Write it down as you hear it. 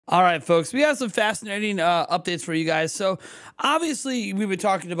All right, folks, we have some fascinating updates for you guys. So, obviously, we've been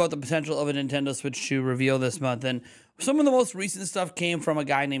talking about the potential of a Nintendo Switch 2 reveal this month, and some of the most recent stuff came from a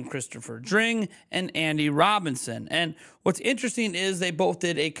guy named Christopher Dring and Andy Robinson. And what's interesting is they both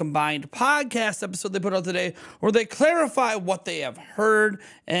did a combined podcast episode they put out today where they clarify what they have heard,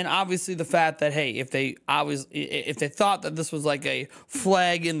 and obviously the fact that, hey, if they thought that this was like a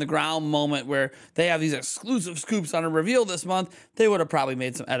flag in the ground moment where they have these exclusive scoops on a reveal this month, they would have probably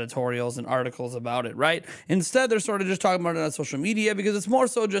made some editorials and articles about it, right? Instead, they're sort of just talking about it on social media because it's more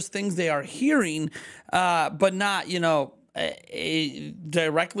so just things they are hearing, but not,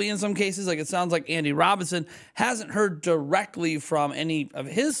 directly in some cases. Like, it sounds like Andy Robinson hasn't heard directly from any of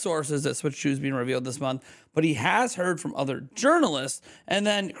his sources that Switch 2 is being revealed this month, but he has heard from other journalists. And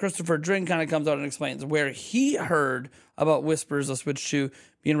then Christopher Dring kind of comes out and explains where he heard about whispers of Switch 2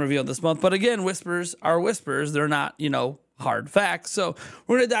 being revealed this month. But again, whispers are whispers. They're not, hard facts. So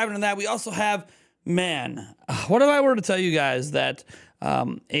we're going to dive into that. We also have, what if I were to tell you guys that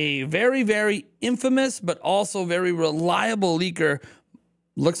a very, very infamous, but also very reliable leaker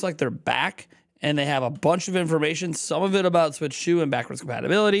looks like they're back, and they have a bunch of information, some of it about Switch 2 and backwards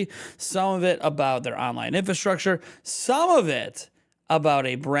compatibility, some of it about their online infrastructure, some of it about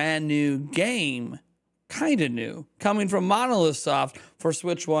a brand new game, kind of new, coming from Monolith Soft for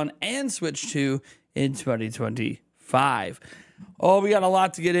Switch 1 and Switch 2 in 2025. Oh, we got a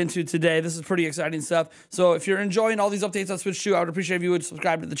lot to get into today. This is pretty exciting stuff. So if you're enjoying all these updates on Switch 2, I would appreciate if you would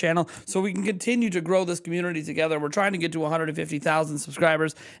subscribe to the channel so we can continue to grow this community together. We're trying to get to 150,000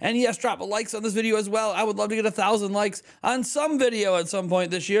 subscribers. And yes, drop a like on this video as well. I would love to get 1,000 likes on some video at some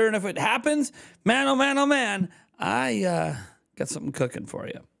point this year. And if it happens, man, oh man, oh man, I got something cooking for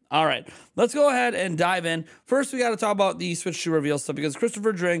you. All right, let's go ahead and dive in. First, we got to talk about the Switch 2 reveal stuff because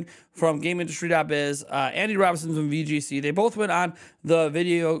Christopher Dring from GameIndustry.biz, Andy Robinson from VGC, they both went on the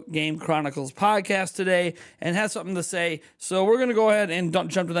Video Game Chronicles podcast today and had something to say. So we're going to go ahead and jump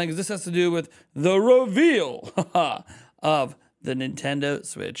to that because this has to do with the reveal of the Nintendo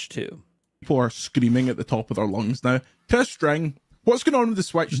Switch 2. People are screaming at the top of their lungs now. Chris Dring, what's going on with the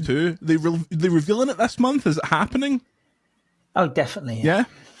Switch 2? They revealing it this month? Is it happening? Oh, definitely. Yeah.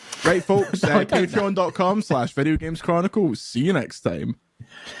 Right, folks, patreon.com/Video Games Chronicles. See you next time.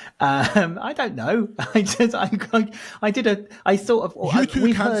 I don't know. I thought of. You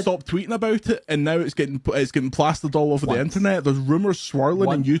two can't stop tweeting about it, and now it's getting plastered all over the internet. There's rumors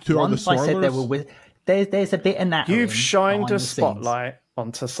swirling, and you two are the swirlers. I said there were there's a bit of that. You've shined a spotlight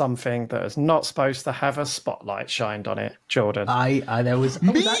onto something that is not supposed to have a spotlight shined on it, Jordan. There was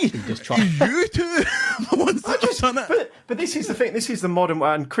me. Just trying. You two. But this is the thing. This is the modern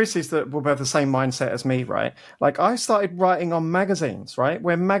one. And Chris will have the same mindset as me, right? Like, I started writing on magazines, right?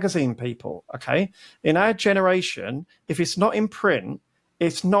 We're magazine people, okay? In our generation, if it's not in print,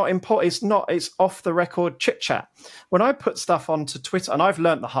 it's not important. It's off the record chit chat. When I put stuff onto Twitter, and I've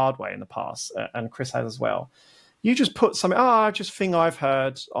learned the hard way in the past, and Chris has as well. You just put something, just thing I've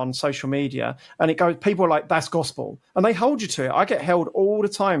heard on social media, and it goes, people are like, that's gospel. And they hold you to it. I get held all the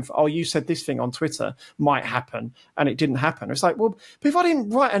time for, you said this thing on Twitter might happen, and it didn't happen. It's like, well, but if I didn't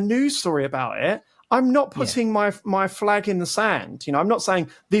write a news story about it, I'm not putting my flag in the sand. I'm not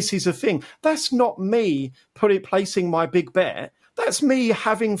saying this is a thing. That's not me placing my big bet. That's me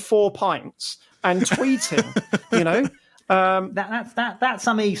having 4 pints and tweeting, That's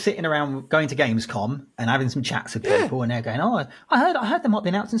me sitting around going to Gamescom and having some chats with people, and they're going, "Oh, I heard they might be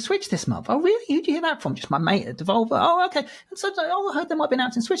announcing Switch this month." "Oh, really? Who'd you hear that from?" "Just my mate at Devolver." "Oh, okay." And so, I heard they might be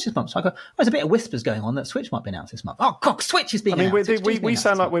announcing Switch this month. So I go, "There's a bit of whispers going on that Switch might be announced this month." "Oh, cock, Switch is being announced." We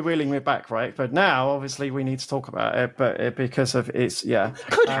sound like we're wheeling it back, right? But now, obviously, we need to talk about it. But because of its,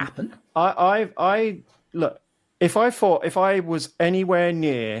 could happen. I look. If I was anywhere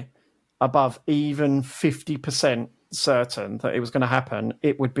near above even 50% certain that it was going to happen,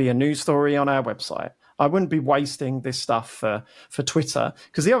 it would be a news story on our website. I wouldn't be wasting this stuff for Twitter.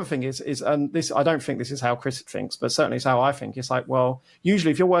 Because the other thing is, and this, I don't think this is how Chris thinks, but certainly it's how I think. It's like, well,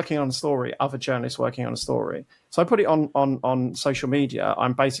 usually if you're working on a story, other journalists working on a story. So I put it on social media.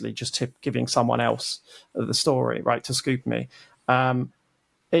 I'm basically just giving someone else the story, right, to scoop me.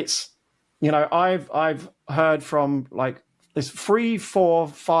 It's, I've heard from like, there's 3, 4,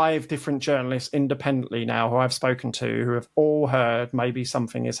 5 different journalists independently now who I've spoken to who have all heard maybe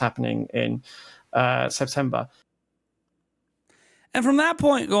something is happening in September. And from that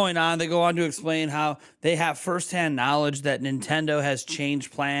point going on, they go on to explain how they have firsthand knowledge that Nintendo has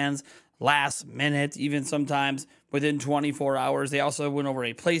changed plans last minute, even sometimes within 24 hours. They also went over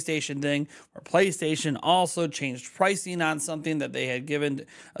a PlayStation thing where PlayStation also changed pricing on something that they had given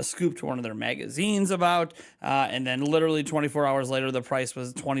a scoop to one of their magazines about. And then literally 24 hours later, the price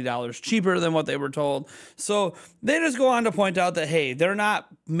was $20 cheaper than what they were told. So they just go on to point out that, hey, they're not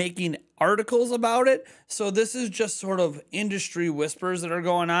making articles about it. So this is just sort of industry whispers that are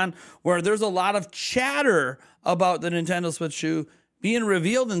going on where there's a lot of chatter about the Nintendo Switch 2 being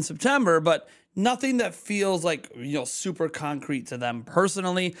revealed in September, but nothing that feels like, super concrete to them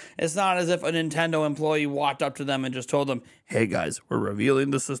personally. It's not as if a Nintendo employee walked up to them and just told them, hey guys, we're revealing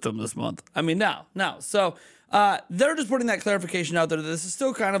the system this month. I mean, no. So they're just putting that clarification out there that this is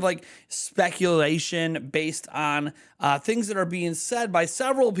still kind of like speculation based on things that are being said by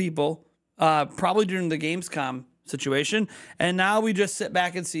several people, probably during the Gamescom situation. And now we just sit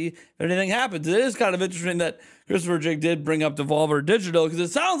back and see if anything happens. It is kind of interesting that Christopher Jig did bring up Devolver Digital, because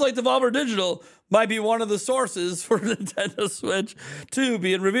it sounds like Devolver Digital might be one of the sources for Nintendo Switch 2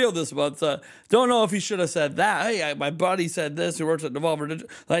 being revealed this month. Don't know if he should have said that. Hey, my buddy said this, who works at Devolver Digital.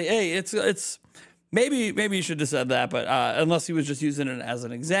 Like, hey, it's maybe he should have said that, but unless he was just using it as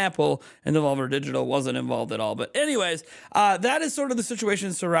an example and Devolver Digital wasn't involved at all. But anyways, that is sort of the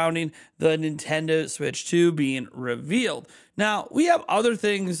situation surrounding the Nintendo Switch 2 being revealed. Now, we have other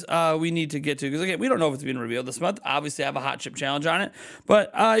things we need to get to, because again, we don't know if it's being revealed this month. Obviously, I have a hot chip challenge on it.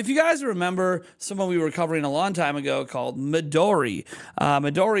 But if you guys remember someone we were covering a long time ago called Midori.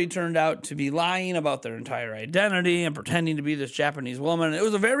 Midori turned out to be lying about their entire identity and pretending to be this Japanese woman. It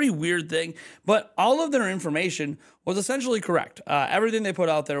was a very weird thing, but all of their information was essentially correct. Everything they put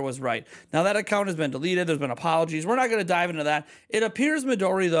out there was right. Now, that account has been deleted. There's been apologies. We're not going to dive into that. It appears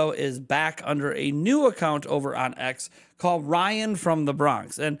Midori, though, is back under a new account over on X called Ryan from the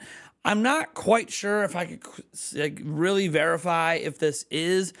Bronx. And I'm not quite sure if I could really verify if this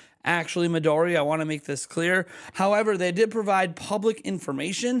is actually Midori. I want to make this clear. However, they did provide public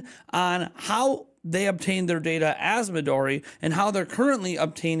information on how they obtained their data as Midori and how they're currently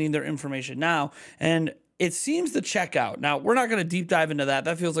obtaining their information now. And it seems to check out. Now, we're not going to deep dive into that.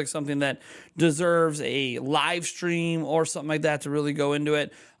 That feels like something that deserves a live stream or something like that to really go into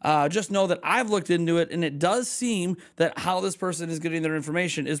it. Just know that I've looked into it, and it does seem that how this person is getting their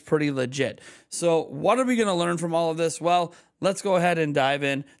information is pretty legit. So what are we going to learn from all of this? Well, let's go ahead and dive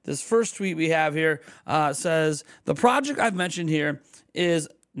in. This first tweet we have here says, the project I've mentioned here is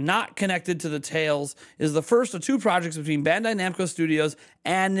not connected to the Tales, is the first of two projects between Bandai Namco Studios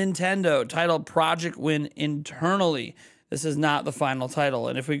and Nintendo, titled Project Win Internally. This is not the final title.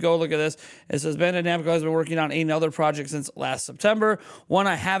 And if we go look at this, it says Bandai Namco has been working on another project since last September. One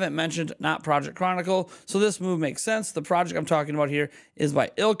I haven't mentioned, not Project Chronicle. So this move makes sense. The project I'm talking about here is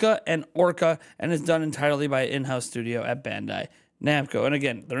by Ilka and Orca and is done entirely by an in-house studio at Bandai Namco. And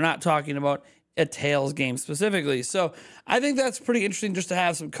again, they're not talking about a Tales game specifically. So I think that's pretty interesting just to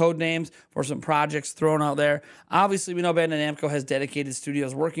have some code names for some projects thrown out there. Obviously, we know Bandai Namco has dedicated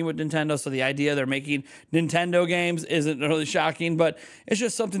studios working with Nintendo, so the idea they're making Nintendo games isn't really shocking, but it's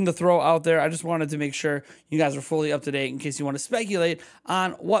just something to throw out there. I just wanted to make sure you guys are fully up to date in case you want to speculate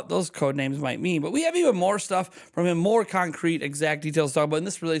on what those code names might mean. But we have even more stuff from him, more concrete, exact details to talk about, and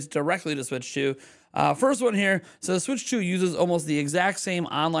this relates directly to Switch 2. First one here says Switch 2 uses almost the exact same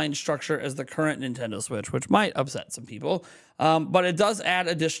online structure as the current Nintendo Switch, which might upset some people, but it does add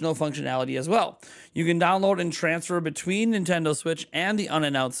additional functionality as well. You can download and transfer between Nintendo Switch and the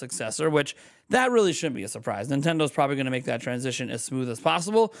unannounced successor, which that really shouldn't be a surprise. Nintendo's probably going to make that transition as smooth as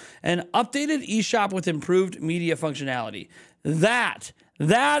possible. An updated eShop with improved media functionality. That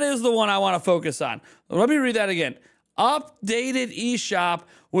is the one I want to focus on. Let me read that again. Updated eShop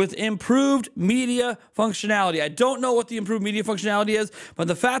with improved media functionality. I don't know what the improved media functionality is, but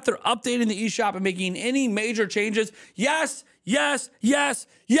the fact they're updating the eShop and making any major changes, yes, yes, yes,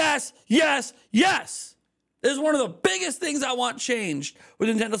 yes, yes, yes. This is one of the biggest things I want changed with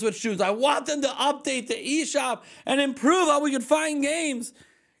Nintendo Switch 2. I want them to update the eShop and improve how we can find games.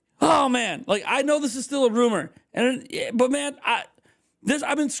 Oh man, like I know this is still a rumor, but man,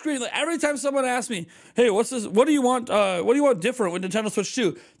 I've been screaming like every time someone asks me, "Hey, what's this? What do you want? What do you want different with Nintendo Switch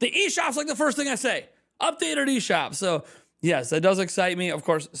 2?" The eShop's like the first thing I say. Updated eShop. So yes, that does excite me. Of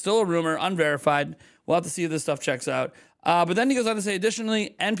course, still a rumor, unverified. We'll have to see if this stuff checks out. But then he goes on to say,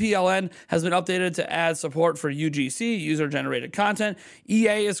 additionally, NPLN has been updated to add support for UGC, user-generated content.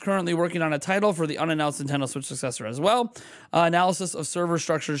 EA is currently working on a title for the unannounced Nintendo Switch successor as well. Analysis of server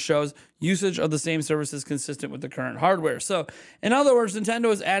structures shows usage of the same services consistent with the current hardware. So, in other words, Nintendo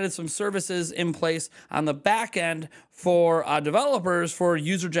has added some services in place on the back end for developers for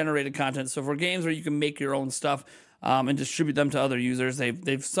user-generated content. So for games where you can make your own stuff, and distribute them to other users.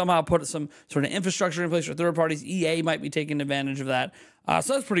 They've somehow put some sort of infrastructure in place for third parties. EA might be taking advantage of that.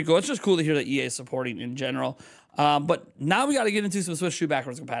 So that's pretty cool. It's just cool to hear that EA is supporting in general. But now we got to get into some Switch 2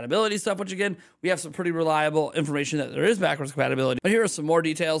 backwards compatibility stuff, which again, we have some pretty reliable information that there is backwards compatibility. But here are some more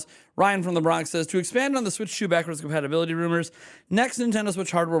details. Ryan from the Bronx says, to expand on the Switch 2 backwards compatibility rumors, next Nintendo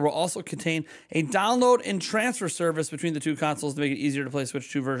Switch hardware will also contain a download and transfer service between the two consoles to make it easier to play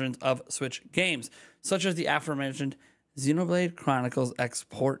Switch 2 versions of Switch games, such as the aforementioned Xenoblade Chronicles X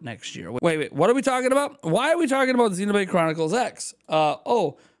port next year. Wait, what are we talking about? Why are we talking about Xenoblade Chronicles X?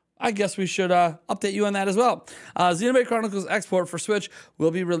 I guess we should update you on that as well. Xenoblade Chronicles Export for Switch will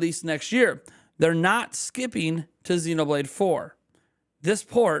be released next year. They're not skipping to Xenoblade 4. This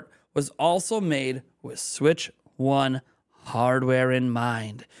port was also made with Switch 1 hardware in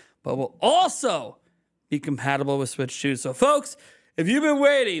mind, but will also be compatible with Switch 2. So folks, if you've been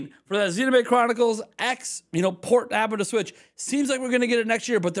waiting for that Xenoblade Chronicles X, port to happen to Switch, seems like we're going to get it next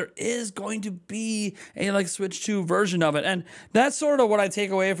year, but there is going to be a Switch 2 version of it. And that's sort of what I take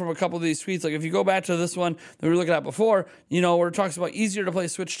away from a couple of these tweets. Like if you go back to this one that we were looking at before, where it talks about easier to play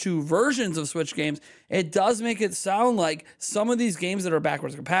Switch 2 versions of Switch games, it does make it sound like some of these games that are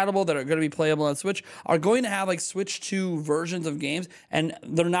backwards compatible, that are going to be playable on Switch, are going to have Switch 2 versions of games, and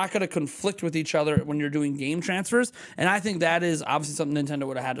they're not going to conflict with each other when you're doing game transfers. And I think that is obviously something Nintendo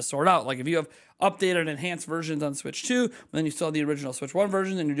would have had to sort out. Like if you have updated and enhanced versions on Switch 2, but then you still have the original Switch 1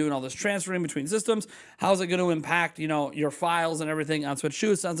 version, and you're doing all this transferring between systems, how's it going to impact, your files and everything on Switch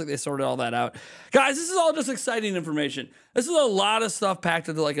 2? It sounds like they sorted all that out. Guys, this is all just exciting information. This is a lot of stuff packed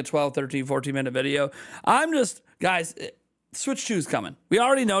into like a 12, 13, 14-minute video. Guys, Switch 2 is coming. We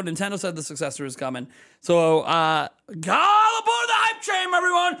already know Nintendo said the successor is coming. So, all aboard the hype train,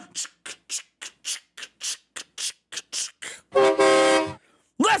 everyone!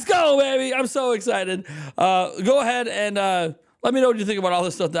 Let's go, baby. I'm so excited. Go ahead and let me know what you think about all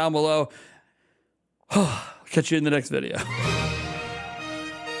this stuff down below. Catch you in the next video.